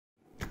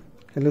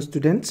Hello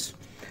students.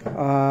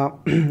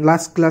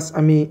 Last class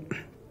ami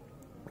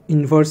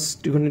inverse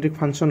trigonometric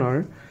function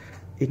or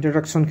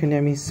introduction khini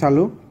ami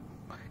salu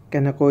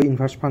kenako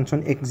inverse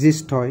function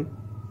exist hoy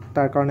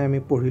tar karone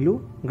ami porilu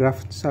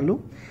graph salu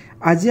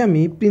aji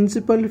ami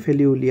principal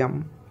value liam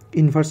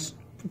inverse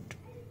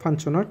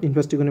function or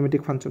inverse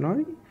trigonometric function or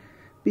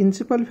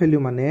principal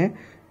value mane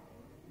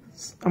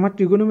amar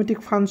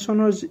trigonometric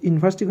function or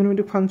inverse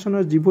trigonometric function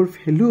or jibur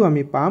value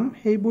ami pam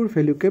heibur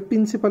value ke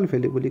principal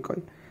value boli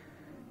koy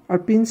are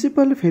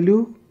principal value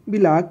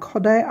বিলাক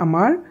খদায়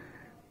আমাৰ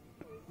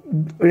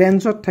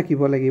ৰেঞ্জত থাকিব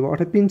লাগিব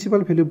অৰ্থাৎ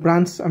principal value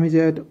branch আমি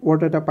যে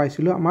word এটা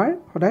পাইছিলো আমাৰ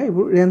খদায়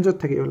এবোৰ ৰেঞ্জত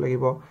থাকিব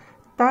লাগিব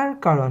তাৰ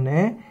কাৰণে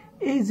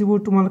এই যিবোৰ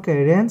তোমালোকে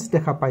ৰেঞ্জ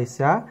দেখা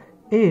পাইছা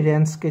এই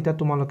ৰেঞ্জ কেইটা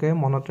তোমালোকে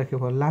মনত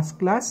ৰাখিব লাষ্ট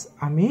ক্লাস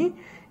আমি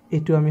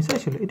এটো আমি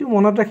চাইছিলো এটো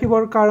মনত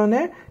ৰাখিবৰ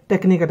কাৰণে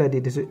টেকনিক এটা দি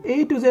দিছো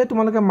এইটো যে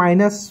তোমালোকে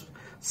মাইনাস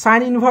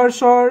sin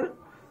ইনভাৰ্সৰ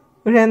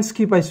ৰেঞ্জ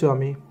কি পাইছো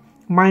আমি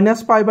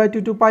 -π/2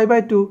 to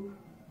π/2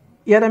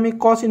 ইয়াৰ আমি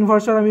cos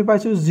ইনভাৰ্সৰ আমি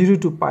পাইছো 0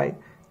 to π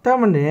তাৰ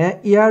মানে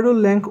ইয়াৰো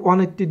লেংথ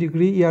 180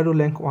 ডিগ্ৰী ইয়াৰো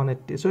লেংথ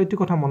 180 সো এটো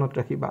কথা মনত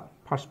ৰাখিবা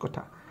ফাৰ্স্ট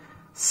কথা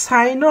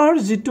সাইনৰ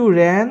যেটো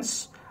ৰেঞ্জ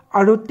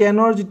আৰু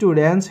টেনৰ যেটো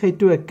ৰেঞ্জ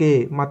হেতু একে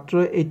মাত্ৰ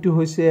এটো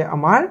হৈছে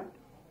আমাৰ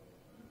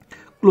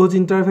ক্লোজ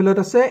ইন্টাৰভেলত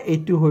আছে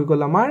এটো হৈ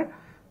গল আমাৰ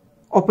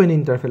ওপেন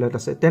ইন্টাৰভেলত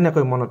আছে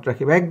তেনেকৈ মনত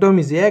ৰাখিবা একদম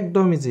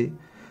ইজি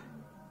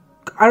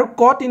আৰু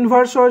cot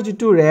ইনভাৰ্সৰ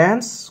যেটো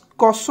ৰেঞ্জ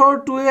cosৰ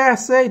টুৱে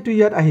আছে এটো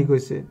ইয়াত আহি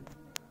গৈছে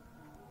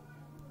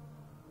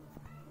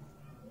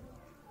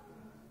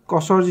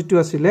cosৰ যেটো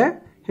আছিল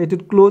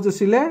হেতুত ক্লোজ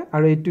আছিল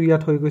আৰু এটো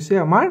ইয়াত হৈ গৈছে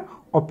আমাৰ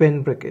ওপেন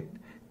ব্ৰেকেট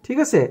ঠিক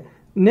আছে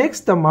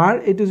নেক্সট আমাৰ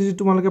এটো যেটো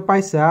তোমালোকে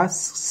পাইছা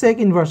sec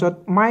ইনভাৰ্সত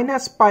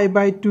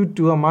 -π/2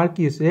 টু আমাৰ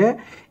কি হৈছে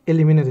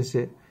এলিমিনেট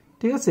হৈছে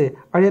ঠিক আছে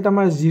আৰু এটা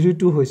আমাৰ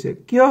 0 হৈছে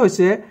কিয়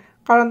হৈছে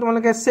কাৰণ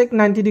তোমালোকে sec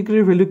 90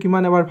 ডিগ্ৰীৰ ভ্যালু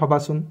কিমান এবাৰ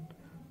ভাবাচোন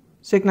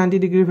sec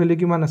 90 ডিগ্ৰীৰ ভ্যালু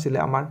কিমান আছিল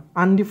আমাৰ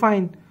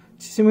আনডিফাইন্ড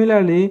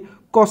সিমিলাৰলি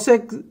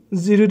cosec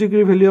 0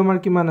 ডিগ্ৰীৰ ভ্যালু আমাৰ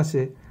কিমান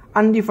আছে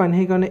আনডিফাইন্ড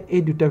সেই কাৰণে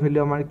এই দুটা ভ্যালু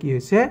আমাৰ কি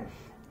হৈছে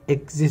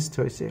exist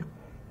হৈছে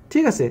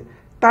ঠিক আছে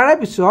তাৰে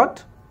পিছত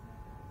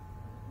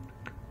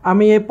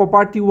আমি এই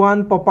property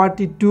 1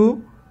 property 2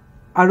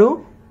 আৰু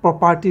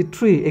property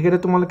 3 একেটা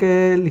তোমালোকে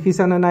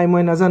লিখিছা না নাই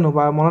মই নাজানো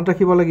বা মনত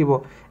ৰাখিব লাগিব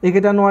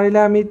একেটা নোৱাৰিলে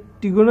আমি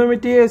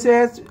trigonometry আছে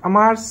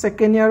আমাৰ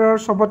সেকেন্ড ইয়াৰৰ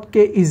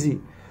সবতকে ইজি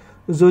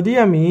যদি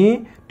আমি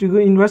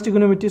ইনভাৰ্স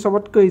trigonometry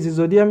সবতকে ইজি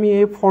যদি আমি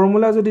এই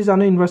ফৰ্মুলা যদি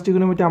জানো ইনভাৰ্স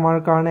trigonometry আমাৰ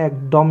কাৰণে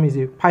একদম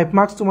ইজি 5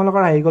 মাৰ্কস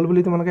তোমালোকৰ আহি গল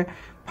বুলি তোমালোকে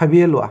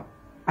ভাবিয়ে লোৱা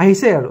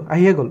আহিছে আৰু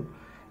আহিয়ে গল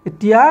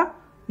এতিয়া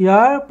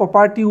ইয়াৰ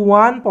property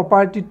 1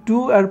 property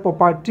 2 আৰু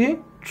property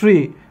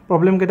 3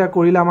 প্ৰবলেম কেটা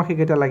কৰিলে আমাক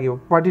কেটা লাগিব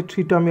property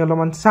 3 টো আমি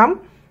অলপমান চাম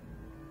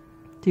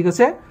ঠিক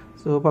আছে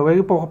সো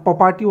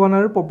property 1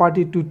 আৰু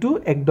property 2 টো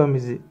একদম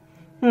ইজি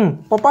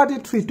property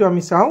 3 টো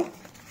আমি চাও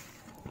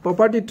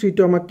property 3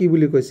 টো আমাক কি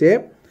বুলি কৈছে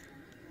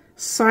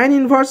sin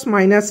inverse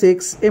 -x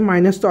এ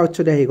মাইনাস টো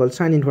আউটসাইড আহি গল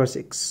sin inverse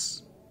x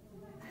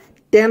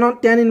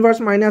tan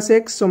inverse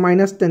 -x so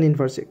 -tan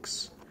inverse x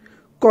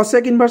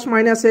cosec inverse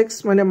 -x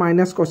মানে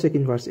 -cosec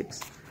inverse x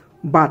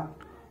but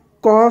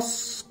cos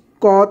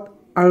cot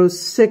আৰু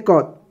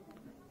secot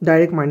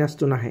direct minus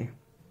to nahe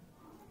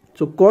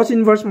so cos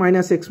inverse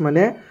 -x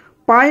মানে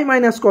pi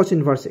minus cos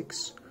inverse x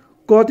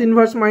cot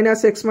inverse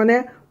 -x মানে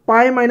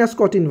pi minus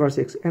cot inverse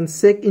x and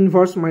sec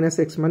inverse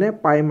 -x মানে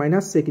pi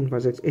minus sec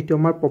inverse x এটো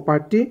আমাৰ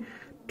property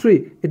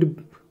 3 এটো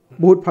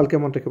বহুত ভালকে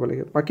মনত ৰাখিব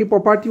লাগে বাকি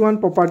property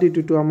 1 property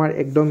 2 টো আমাৰ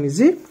একদম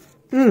ইজি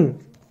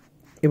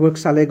এবোৰ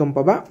চালে গম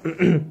পাবা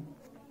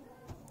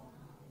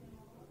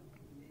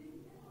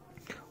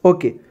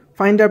Okay,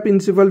 find the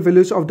principal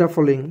values of the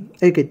following.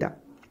 Eketa.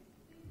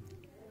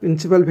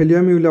 Principal value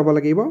ami ulaba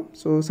lagibo.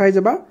 So size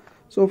aba.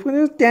 So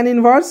tan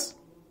inverse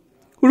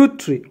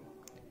 √3.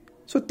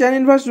 So tan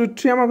inverse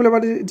 √3 amak ulaba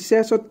dise.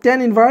 So tan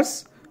inverse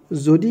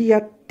jodi ya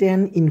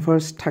tan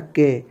inverse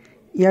thake.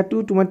 Iatu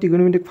tumar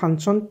trigonometric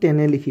function tan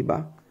e likhiba.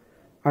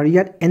 Ar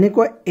yat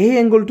eneko a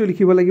angle to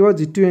likhiba lagibo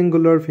jitu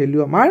angle or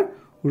value amar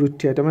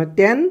 √3. Tamane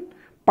tan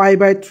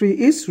π/3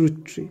 is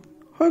 √3.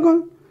 Hoy gol.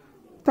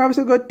 তাৰ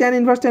পিছত গৈ tan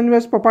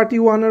inverse property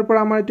 1 ৰ পৰা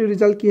আমাৰ এটো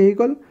result কি হৈ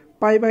গল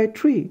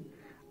π/3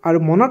 আৰু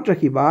মনত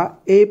ৰাখিবা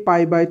এই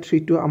π/3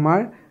 টো আমাৰ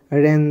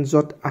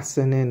ৰেঞ্জত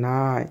আছে নে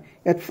নাই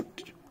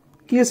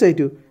কি আছে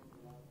এটো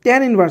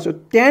tan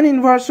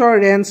inverse ৰ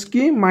ৰেঞ্জ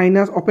কি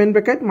মাইনাস ওপেন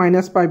ব্ৰেকেট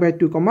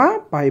 -π/2,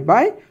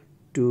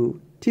 π/2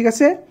 ঠিক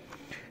আছে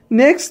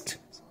নেক্সট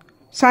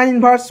sin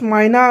inverse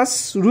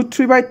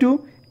 -√3/2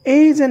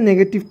 এই যে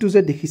নেগেটিভ টো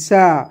যে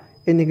দেখিছা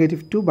এই নেগেটিভ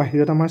টো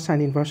বাহিৰত আমাৰ sin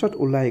inverseত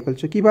ওলাই গল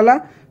কি বালা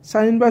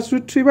sin inverse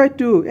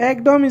 √3/2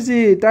 একদম ইজি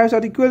তাৰ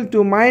পিছত equal to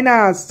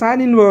minus sin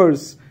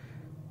inverse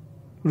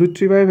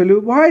 √3 value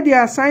বহাই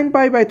দিয়া sin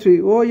π/3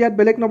 ও ইয়াত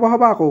বেলেগ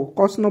নবহাবা আকৌ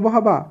cos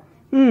নবহাবা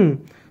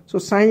so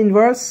sin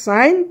inverse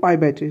sin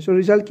π/3 so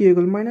result কি হৈ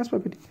গল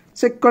 -π/3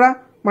 চেক কৰা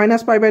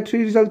 -π/3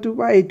 ৰিজাল্ট টো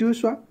বা এইটো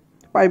সোৱা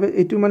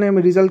এইটো মানে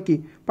ৰিজাল্ট কি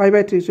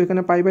π/3 সো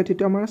এখানে π/3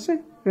 টো আমাৰ আছে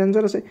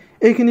ৰেঞ্জত আছে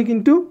এইখিনি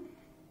কিন্তু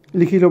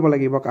লিখি লব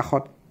লাগিব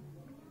কাখত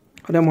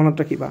এটা মনত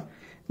ৰাখিবা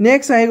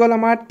নেক্সট আহি গ'ল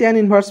আমাৰ tan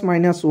inverse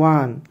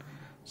 -1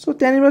 so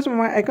tan inverse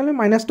একালে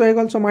মাইনাস তো আহি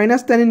গ'ল so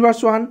minus tan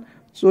inverse 1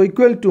 so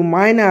equal to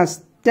minus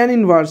tan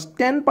inverse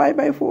 10 pi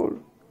by 4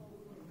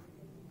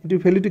 এটো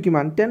ভ্যালুটো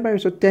কিমান 10 by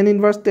so tan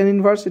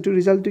inverse এটো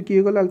ৰিজাল্টটো কি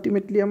হৈ গ'ল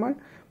আলটিমেটলি আমাৰ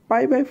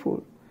pi by 4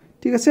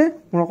 ঠিক আছে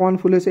মোৰ অকমান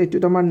ফুল হৈছে এটো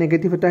আমাৰ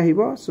নেগেটিভ এটা আহিব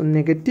so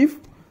নেগেটিভ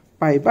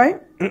pi by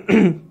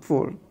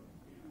 4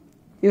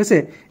 ঠিক আছে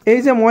এই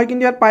যে মই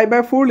কিন্তু ইয়াত pi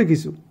by 4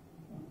 লিখিছো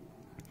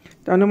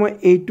তাৰমানে মই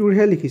এইটোৰ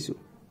হে লিখিছো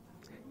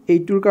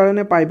এইটোৰ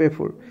কাৰণে pi by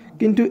 4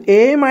 কিন্তু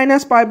a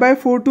minus pi by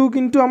 4 টো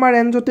কিন্তু আমাৰ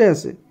ৰেঞ্জতে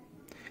আছে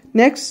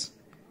next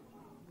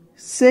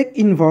sec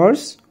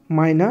inverse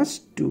minus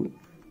 2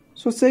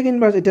 so sec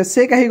inverse এটা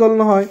sec আহি গল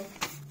নহয়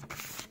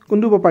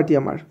কোনটো প্ৰপাৰ্টি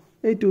আমাৰ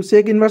এইটো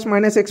sec inverse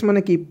minus x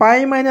মানে কি pi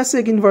minus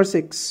sec inverse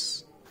x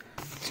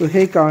so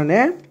সেই কাৰণে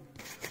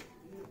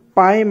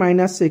pi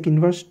minus sec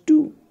inverse 2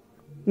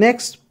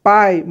 next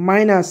pi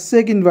minus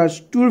sec inverse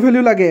 2 ৰ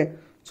ভ্যালু লাগে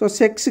so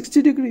sec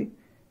 60 degree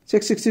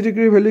sec 60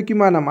 degree value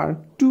কিমান আমাৰ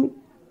 2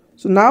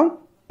 so now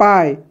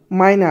pi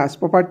minus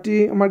property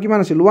আমাৰ কিমান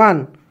আছিল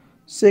 1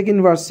 sec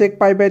inverse sec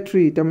pi by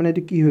 3 তাৰ মানে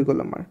এটো কি হৈ গল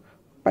আমাৰ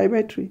pi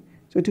by 3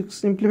 so এটো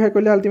সিম্পলিফাই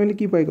কৰিলে আলটিমেটলি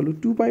কি পাই গলো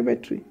 2 pi by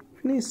 3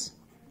 finish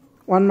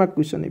 1 mark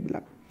question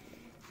এইবিলাক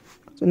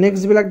so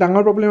next বিলাক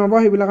ডাঙৰ প্ৰবলেম হ'ব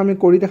সেইবিলাক আমি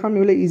কৰি দেখাম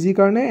এইবিলাক ইজি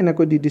কাৰণে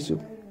এনেকৈ দি দিছো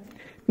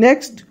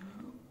next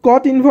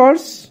cot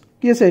inverse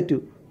কি আছে এটো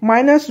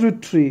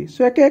 -√3 so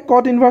একে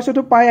cot inverse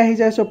to pi আহি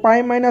যায় so pi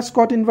minus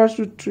cot inverse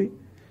 √3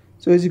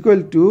 so is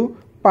equal to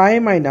pi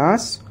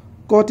minus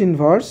cot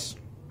inverse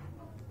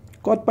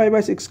cot pi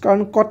by 6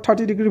 কাৰণ cot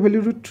 30 degree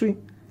value √3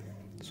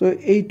 so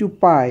a to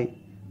pi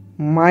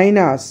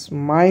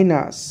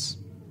minus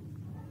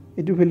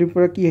এটো value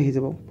পৰা কি আহি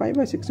যাব pi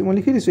by 6 মই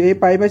লিখি দিছো এই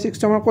pi by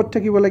 6 আমাৰ কত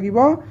থাকিব লাগিব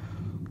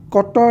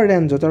কটৰ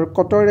ৰেঞ্জত আৰু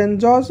কটৰ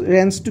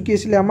ৰেঞ্জটো কি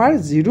আছিল আমাৰ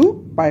 0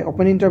 pi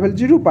open interval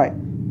 0 pi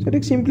so এটো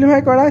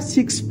সিম্পলিফাই কৰা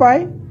 6 pi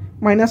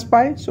minus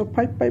pi so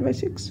 5 pi by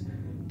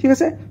 6 ঠিক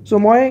আছে so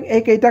মই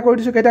এই কেইটা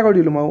কৰি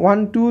দিলো মই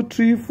 1 2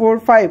 3 4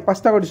 5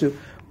 পাঁচটা কৰি দিছো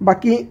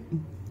বাকি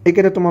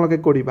একেটা তোমালোকে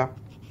কৰিবা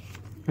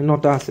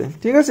নটা আছে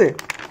ঠিক আছে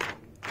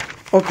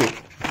ওকে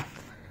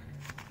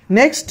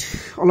নেক্সট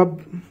অলপ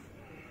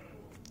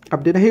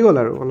আপডেট আহি গল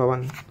আৰু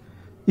অলপমান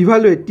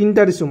ইভালুয়েট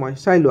তিনটা দিছো মই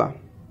চাই লোৱা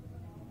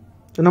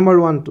number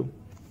 1 2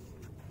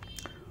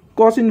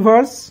 cos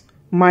inverse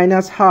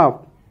 -half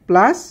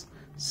plus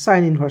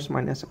sin inverse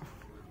 -half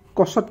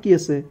cosত কি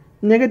আছে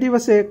নেগেটিভ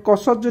আছে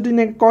cosত যদি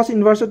cos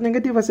inverse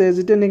নেগেটিভ আছে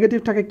যেটা নেগেটিভ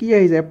থাকে কি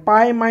আহি যায়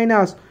pi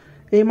minus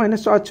এই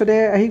মাইনাস আছতে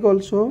আহি গল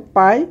so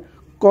pi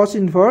cos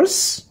inverse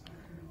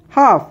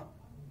half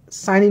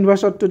sin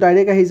inverse to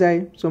direct ahi jay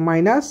so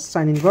minus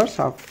sin inverse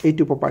half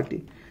a2 property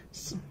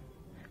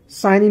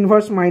sin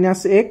inverse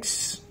minus x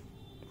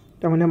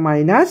tamane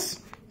minus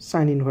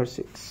sin inverse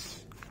x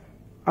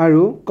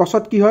aru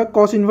cosot ki hoy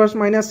cos inverse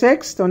minus x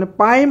tamane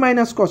pi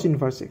minus cos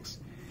inverse x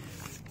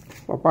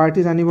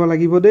property janibo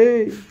lagibo de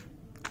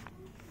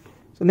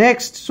so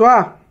next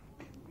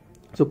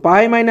so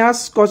pi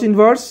minus cos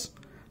inverse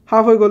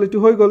half hoy gol etu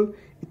hoy gol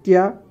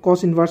etia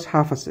cos inverse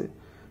half ase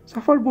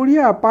Suffer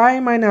Buria pi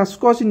minus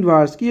cos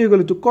inverse ki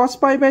equal to cos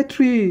pi by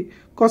 3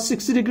 cos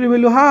 60 degree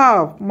value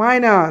half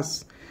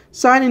minus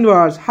sin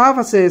inverse half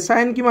ase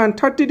sin kiman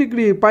 30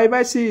 degree pi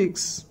by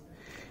 6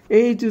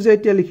 এই যে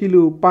এতিয়া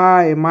লিখিলো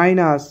pi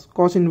minus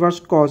cos inverse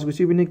cos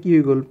গুছি বিনে কি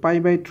হৈ গল pi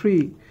by 3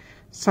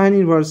 sin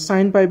inverse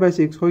sin pi by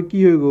 6 হৈ কি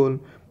হৈ গল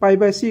pi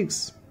by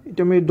 6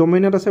 এটা আমি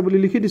ডোমেইনত আছে বুলি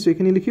লিখি দিছো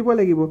এখিনি লিখিব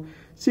লাগিব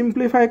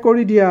সিম্পলিফাই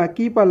কৰি দিয়া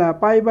কি পালা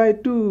pi by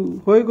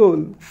 2 হৈ গল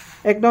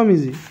একদম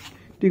easy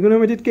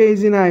trigonometry ke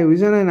easy nai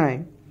ujana nai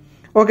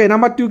okay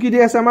number 2 ki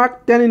dia samak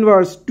tan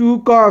inverse 2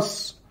 cos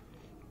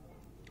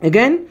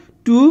again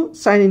 2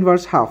 sin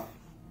inverse half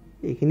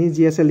ekhini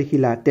ji ase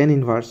likhila tan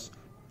inverse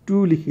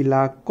 2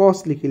 likhila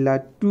cos likhila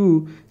 2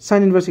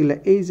 sin inverse likhila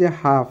ei je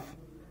half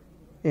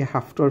e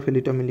half tor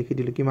value to ami likhi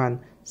dilu kiman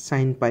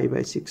sin pi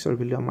by 6 or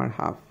value amar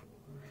half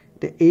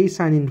te ei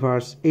sin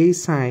inverse ei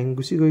sin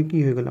gusi goi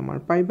ki hoy gol amar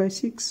pi by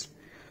 6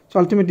 so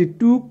ultimately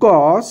 2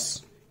 cos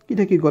ki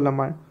thaki gol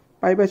amar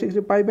pi by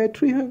 6 pi by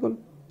 3 হৈ গল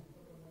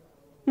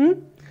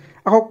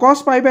আকৌ cos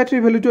pi by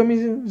 3 ভ্যালুটো আমি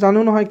জানো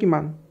নহয়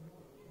কিমান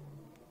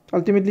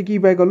ultimately কি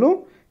পাই গলো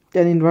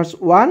tan inverse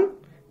 1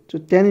 so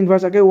tan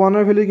inverse আগে 1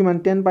 এর ভ্যালু কিমান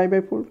 10 pi by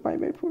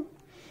 4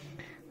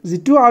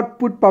 যেটো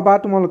আউটপুট পাবা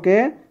তোমালোকে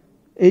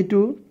এইটো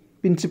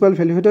প্রিন্সিপাল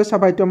ভ্যালু হয়তো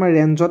সবাইটো আমাৰ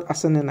ৰেঞ্জত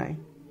আছে নে নাই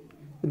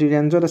যদি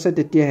ৰেঞ্জত আছে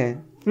তেতিয়া হে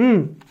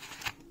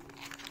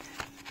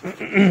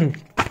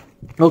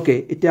ওকে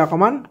এতিয়া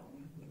অকমান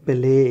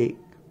বেলেগ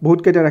বহুত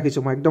কেইটা ৰাখিছো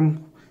মই একদম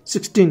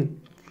 16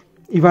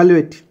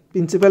 evaluate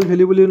principal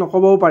value বুলি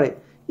নকবও পাৰে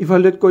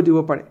evaluate কৰি দিব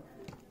পাৰে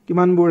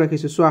কিমান বোৰ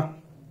ৰাখিছো সোৱা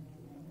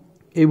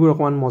এইবোৰ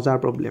অকমান মজাৰ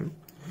প্ৰবলেম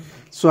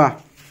সোৱা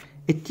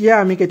এতিয়া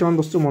আমি কেইটামান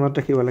বস্তু মনত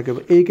ৰাখিব লাগিব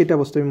এই কেইটা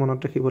বস্তু আমি মনত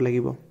ৰাখিব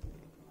লাগিব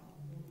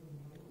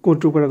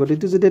কোট্ৰু পৰা গতে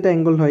এটো যদি এটা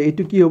এংগল হয়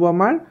এটো কি হ'ব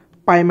আমাৰ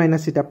pi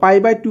minus theta pi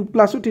by 2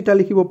 plus theta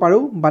লিখিব পাৰো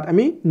বাট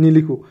আমি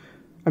নিলিখো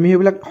আমি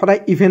হেবিলাক সদায়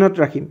ইভেনত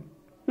ৰাখিম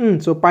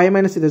so pi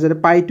minus theta যদি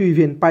pi to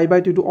even pi by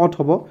 2 to odd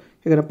হ'ব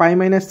হেগৰা pi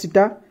minus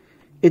theta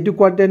এইটো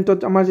কোৱাড্ৰেণ্টত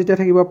আমাৰ যেতিয়া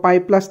থাকিব পাই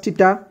প্লাছ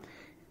থিটা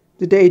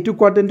যেতিয়া এইটো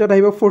কোৱাড্ৰেণ্টত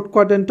আহিব ফৰ্থ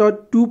কোৱাড্ৰেণ্টত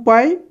 2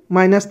 পাই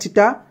মাইনাছ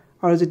থিটা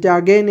আৰু যেতিয়া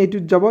আগেইন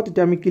এইটোত যাব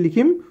তেতিয়া আমি কি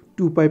লিখিম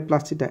 2 পাই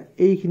প্লাছ থিটা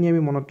এইখিনি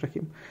আমি মনত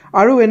ৰাখিম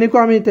আৰু এনেকৈ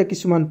আমি এটা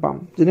কিছুমান পাম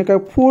যেনেকৈ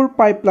 4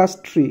 পাই প্লাছ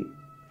 3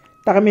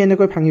 তাক আমি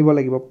এনেকৈ ভাঙিব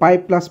লাগিব পাই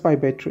plus pi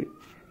by 3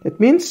 that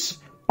means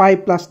পাই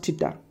প্লাছ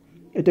থিটা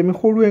এটা আমি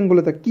সৰু এংগল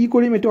এটা কি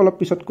কৰিম এটো অলপ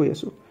পিছত কৈ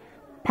আছো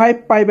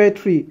 5 পাই বাই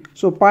 3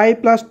 সো পাই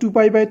প্লাছ 2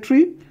 পাই বাই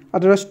 3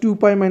 আদাৰস 2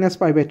 পাই মাইনাছ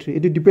পাই বাই 3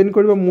 এটো ডিপেন্ড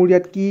কৰিব মোৰ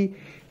ইয়াত কি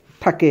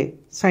থাকে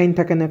সাইন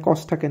থাকে নে কস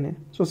থাকে নে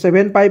সো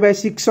 7 পাই বাই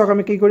 6 ক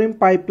আমি কি কৰিম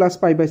পাই প্লাছ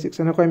পাই বাই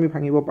 6 এনেকৈ আমি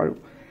ভাঙিব পাৰো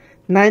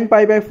 9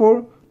 পাই বাই 4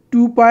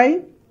 2 পাই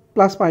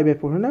প্লাছ পাই বাই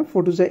 4 না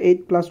 4 to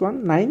 8 plus 1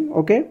 9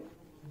 ওকে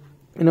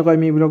এনেকৈ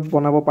আমি ব্লক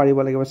বনাব পাৰিব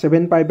লাগিব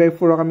 7 পাই বাই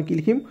 4 ক আমি কি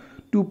লিখিম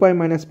 2 পাই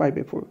মাইনাছ পাই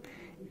বাই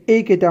 4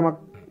 এই কেটা আমাক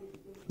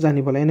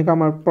জানিব লাগে এনেকৈ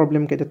আমাৰ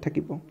প্ৰবলেম কেটা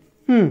থাকিব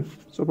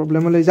সো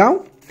প্ৰবলেম লৈ যাও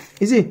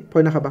ইজি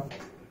ভয় না খাবা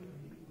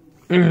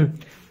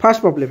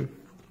first problem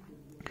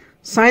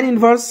sin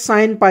inverse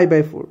sin pi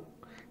by 4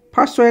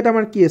 first হয় এটা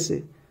আমাৰ কি আছে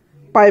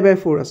pi by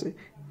 4 আছে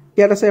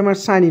ইয়াত আছে আমাৰ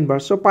sin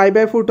inverse so pi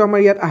by 4 তো আমাৰ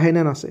ইয়াত আহে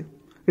না আছে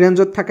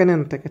ৰেঞ্জত থাকে না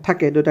নাথাকে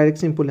থাকে দো direct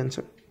simple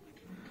answer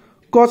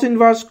cos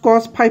inverse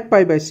cos 5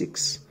 pi by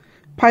 6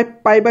 5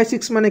 pi by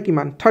 6 মানে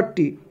কিমান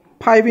 30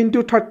 5 into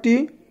 30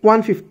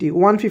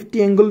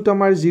 150 angle তো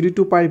আমাৰ 0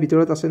 to pi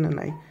ভিতৰত আছে না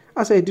নাই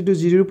আছে এটো to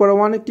 0 পৰা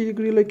 180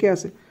 ডিগ্ৰী লৈকে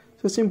আছে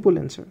সো সিম্পল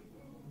আনসাৰ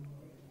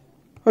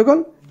হৈ গল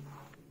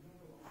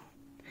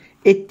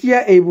এতিয়া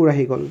এইবোৰ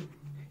আহি গল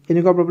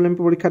এনেকুৱা প্ৰবলেম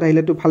পৰীক্ষাত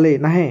আহিলে তো ভালে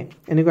নাহে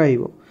এনেকুৱা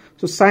আহিব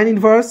so sin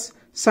inverse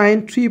sin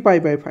 3 pi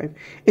by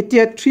 5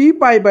 এতিয়া 3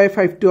 pi by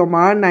 5 to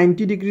আমাৰ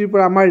 90 ডিগ্ৰীৰ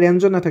পৰা আমাৰ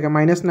ৰেঞ্জত নাথাকে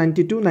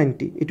 -90 to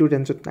 90 এটো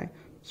ৰেঞ্জত নাই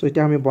সো এটা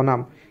আমি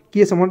বনাম কি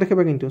আছে মনত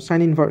ৰাখিবা কিন্তু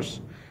sin inverse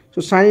so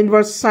sin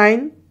inverse sin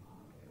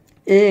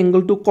এই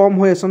এংগল to কম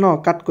হৈ আছে ন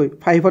কাটকৈ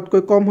 5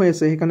 তকৈ কম হৈ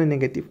আছে হেকানে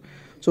negative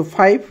so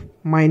 5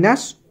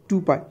 minus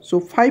 2 pi so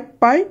 5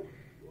 pi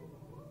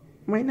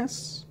minus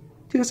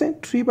ঠিক আছে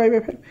 3 pi by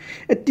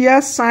 5 এতিয়া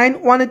sin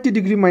 180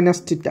 ডিগ্ৰী minus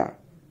থিটা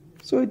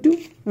সো এটো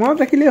মনত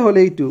ৰাখিলে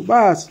হলে এটো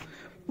বাস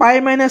pi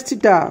minus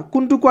থিটা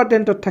কোনটো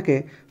কোৱাড্ৰেন্টত থাকে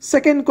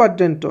সেকেন্ড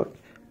কোৱাড্ৰেন্টত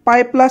pi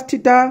plus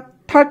থিটা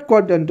থাৰ্ড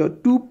কোৱাড্ৰেন্টত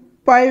 2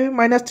 pi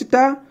minus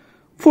থিটা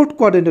ফোৰ্থ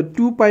কোৱাড্ৰেন্টত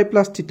 2 pi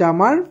plus থিটা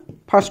আমাৰ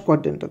ফাৰ্স্ট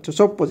কোৱাড্ৰেন্টত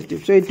সব পজিটিভ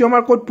সো এটো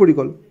আমাৰ কোড পৰি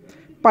গল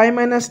pi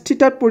minus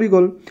থিটাত পৰি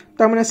গল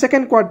তাৰ মানে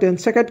সেকেন্ড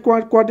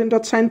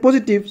কোৱাড্ৰেন্টত sin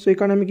পজিটিভ সো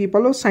এইকাৰণে আমি কি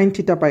পালো sin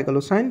থিটা পাই গলো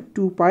sin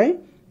 2 pi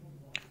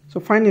So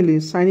finally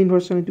sin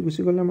inverse to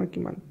গুছি গলে আমাৰ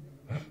কিমান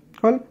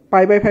হল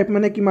pi by 5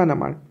 মানে কিমান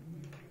আমাৰ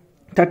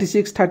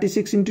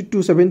 36 into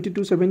 2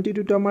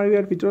 72 তো আমাৰ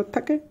ইয়াৰ ভিতৰত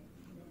থাকে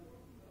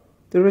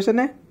তেৰ হৈছে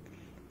নে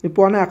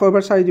ইপোনে আকৌ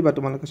এবাৰ চাই দিবা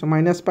তোমালোকে so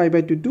 -pi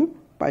by 2 to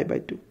pi by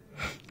 2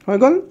 হৈ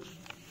গল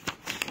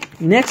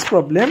নেক্সট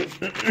প্ৰবলেম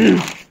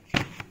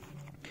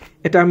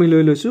এটা আমি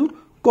লৈ লৈছো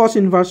cos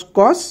inverse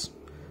cos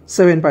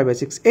 7 pi by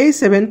 6 এই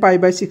 7 pi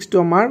by 6 তো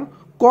আমাৰ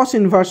cos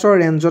inverse or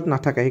range na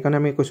thake hekane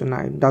ami koisu na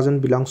doesn't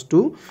belongs to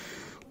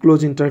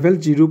close interval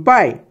 0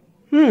 pi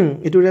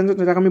etu range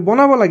na ami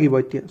bonabo lagibo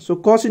etia so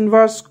cos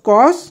inverse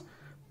cos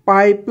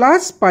pi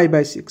plus pi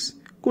by 6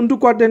 kuntu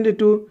quadrant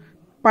etu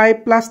pi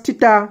plus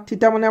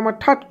theta mane amar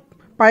third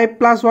pi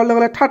plus hol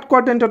logale third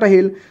quadrant ot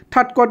ahil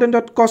third quadrant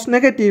ot cos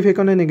negative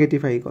hekane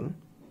negative ahi gol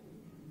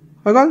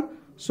hoy gol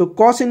so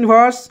cos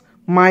inverse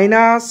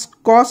minus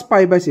cos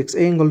pi by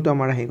 6 এই angle to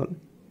amar ahi gol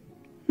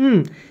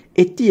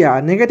এতিয়া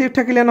negative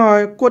থাকিলে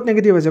নহয় code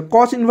negative আছে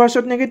cos inverse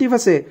ত negative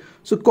আছে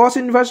so cos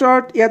inverse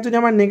ত ইয়াত যদি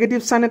আমাৰ negative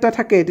sign এটা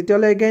থাকে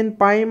তেতিয়ালে again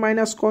pi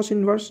minus cos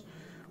inverse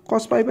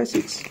cos pi by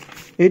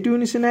 6 এটো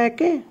নিচিনা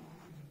একে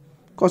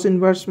cos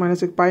inverse minus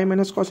pi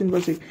minus cos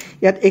inverse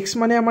ইয়াত x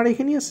মানে আমাৰ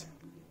এখিনি আছে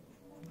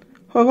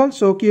হৈ গল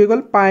সো কি হৈ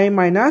গল pi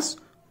minus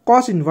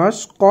cos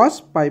inverse cos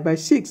pi by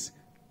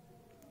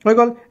 6 হৈ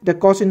গল the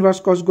cos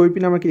inverse cos গৈ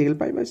পিনা আমাৰ কি গল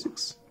pi by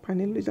 6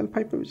 final result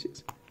 5 by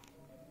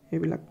 6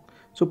 এইবিলাক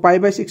So pi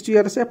by 6 to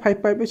yat ase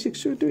 5 pi by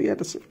 6 to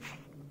yat ase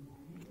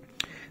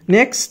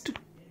next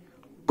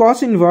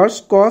cos inverse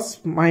cos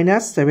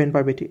minus 7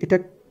 pi by 3 eta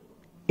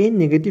a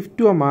negative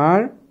to amar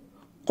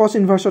cos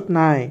inverse ot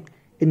nai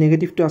a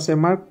negative to ase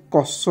amar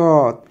cos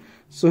ot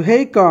so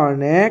hey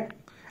karone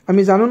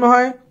ami janu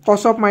nohoy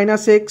cos of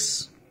minus x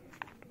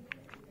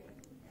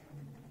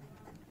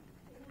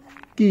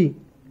ki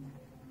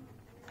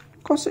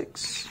cos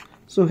x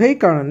so hey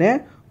karone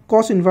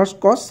cos inverse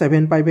cos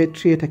 7 pi by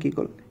 3 thaki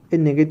gol a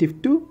negative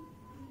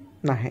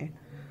 2 nahe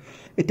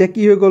eta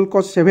ki hoy gol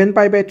cos 7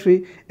 pi by 3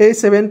 a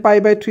 7 pi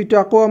by 3 to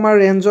ako amar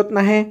range ot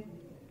nahe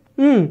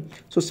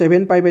so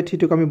 7 pi by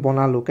 3 to ami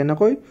bonalu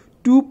kenakoi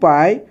 2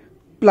 pi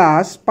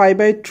plus pi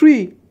by 3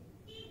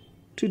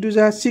 to do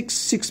ja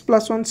 6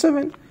 plus 1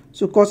 7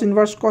 so cos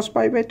inverse cos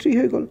pi by 3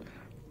 hoy gol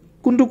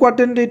kuntu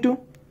quadrant etu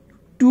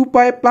 2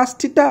 pi plus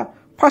theta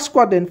first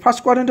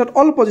quadrant ot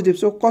all positive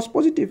so cos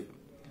positive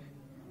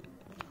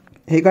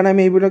hekarone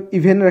ami eibulak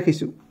even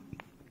rakhisu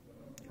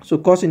so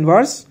cos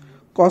inverse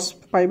cos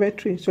pi by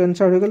 3 so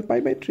answer হৈ গল pi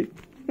by 3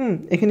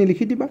 এখিনি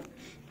লিখি দিবা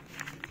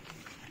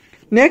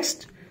next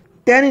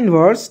tan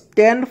inverse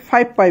tan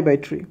 5 pi by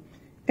 3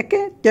 একে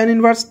tan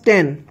inverse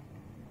 10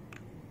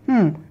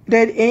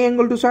 এই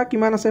এংগলটো চোৱা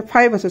কিমান আছে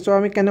 5 আছে সো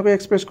আমি কেনেকৈ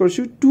এক্সপ্ৰেছ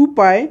কৰিছো 2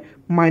 pi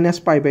minus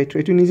pi by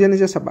 3 এটো নিজে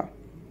নিজে চাবা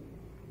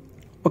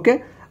ওকে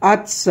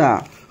আচ্ছা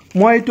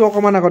মই এটো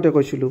অকমান আগতে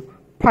কৈছিলো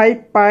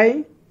 5 pi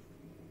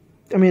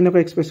আমি এনেকৈ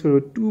এক্সপ্ৰেছ কৰিব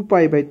 2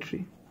 pi by 3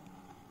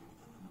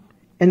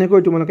 এনেকৈ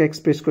তোমালোকে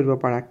এক্সপ্ৰেছ কৰিব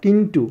পাৰা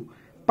কিন্তু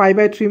pi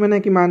by 3 মানে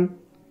কিমান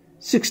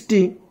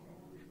 60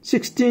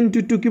 16 into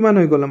 2 কিমান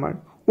হৈ গল আমাৰ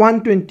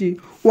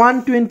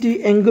 120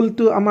 angle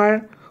to আমাৰ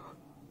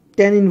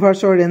tan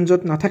inverse or range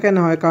ত নাথাকে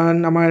নহয় কাৰণ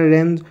আমাৰ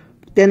range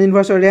tan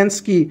inverse or range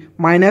কি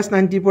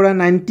 -90 পৰা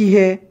 90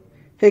 হে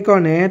সেই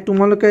কাৰণে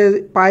তোমালোকে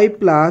pi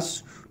plus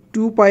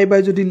 2 pi by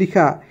যদি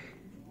লিখা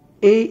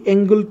এই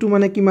angle to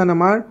মানে কিমান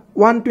আমাৰ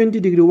 120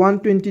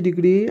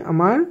 degree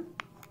আমাৰ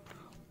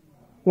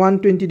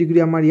 120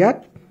 degree আমাৰ ইয়াত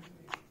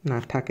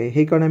নাথাকে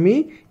সেই কাৰণে আমি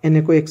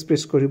এনেকৈ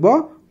এক্সপ্ৰেছ কৰিব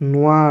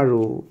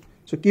নোৱাৰো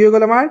সো কি হৈ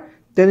গল আমাৰ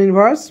tan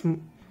inverse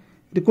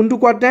কোনটো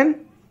quadrant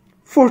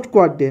fourth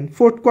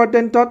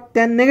quadrant tot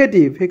 10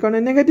 negative he kone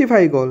negative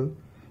hai gol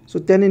so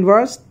tan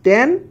inverse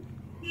 10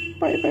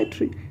 pi by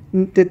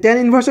 3 the tan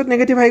inverse ot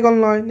negative hai gol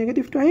noy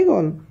negative to hai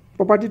gol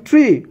property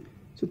 3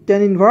 so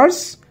tan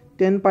inverse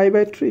 10 pi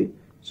by 3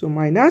 so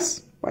minus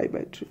pi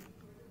by 3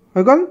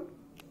 hai gol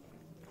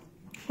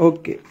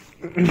okay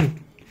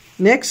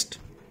next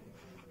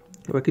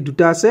baki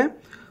duta ase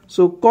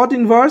so cot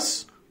inverse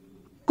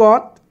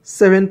cot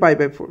 7 pi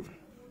by 4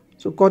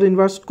 so cot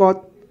inverse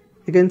cot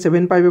again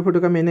 7 pi by 4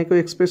 to mene ko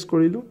express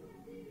korilu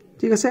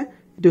ঠিক আছে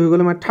এটো হৈ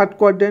গল আমাৰ third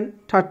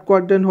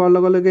কোয়াড্ৰেন্ট হোৱাৰ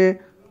লগে লগে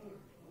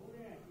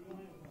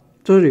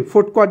সৰি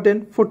fourth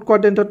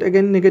কোয়াড্ৰেন্টত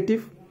again negative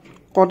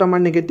cot আমাৰ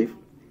নেগেটিভ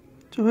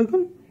তো হৈ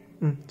গল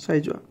চাই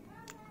যোৱা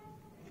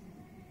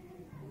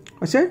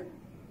আছে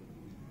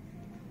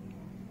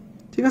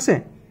ঠিক আছে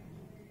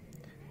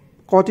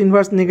cot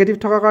inverse নেগেটিভ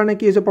থকা কাৰণে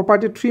কি হৈছে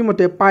প্ৰপাৰ্টি 3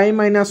 মতে pi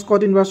minus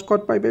cot inverse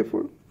cot pi by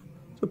 4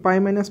 so pi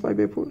minus pi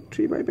by 4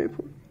 3 pi by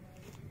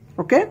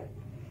 4 okay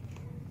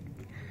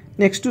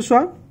next to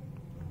swap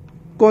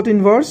cot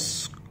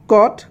inverse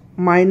cot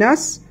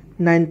minus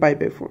 9 pi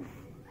by 4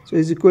 so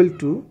is equal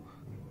to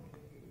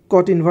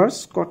cot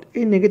inverse cot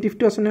a negative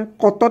to asane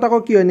cot to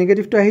ako ki hoy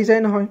negative to ahi jay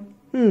na hoy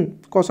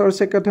cos or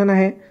second na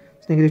he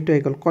negative to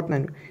equal cot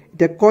 9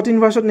 eta cot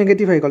inverse ot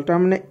negative hai gol tar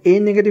mane a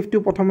negative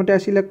to prothomote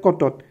asile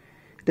cot ot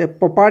te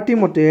property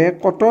mote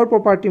cot or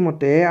property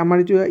mote amar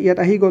ju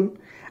yat ahi gol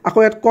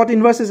ako yat cot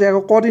inverse je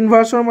ako cot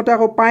inverse or mote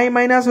ako pi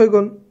minus hoy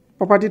gol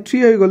property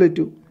 3 hoy gol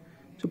etu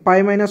so pi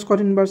minus cot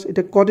inverse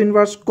এটা cot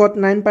inverse cot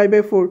 9 pi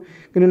by 4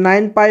 কিন্তু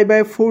 9 pi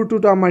by 4 to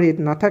আমাৰ হিত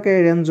না থাকে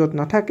ৰেঞ্জত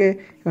না থাকে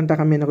কাৰণ তাক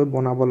আমি এনেকৈ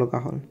বনাব লগা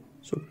হল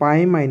so pi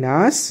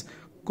minus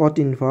cot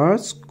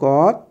inverse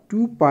cot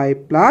 2 pi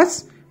plus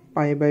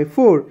pi by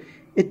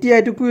 4 এতিয়া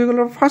এটো কি হৈ গল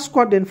first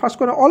quadrant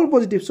all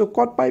positive so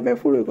cot pi by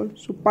 4 হৈ গল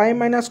so pi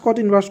minus cot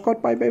inverse cot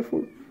pi by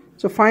 4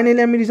 so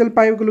finally আমি ৰিজাল্ট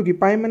পাই গলো কি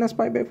pi minus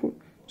pi by 4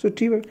 so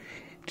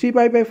 3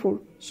 pi by 4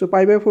 so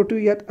pi by 4 to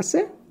ইয়াত আছে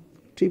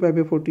 3 pi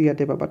by 4 to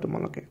ইয়াতে পাবা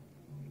তোমালোকে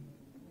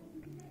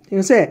ঠিক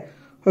আছে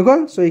হৈ গল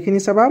সো এইখিনি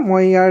চাবা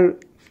মই ইয়াৰ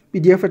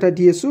পিডিএফ এটা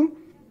দি আছো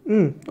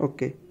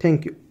ওকে থ্যাংক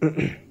ইউ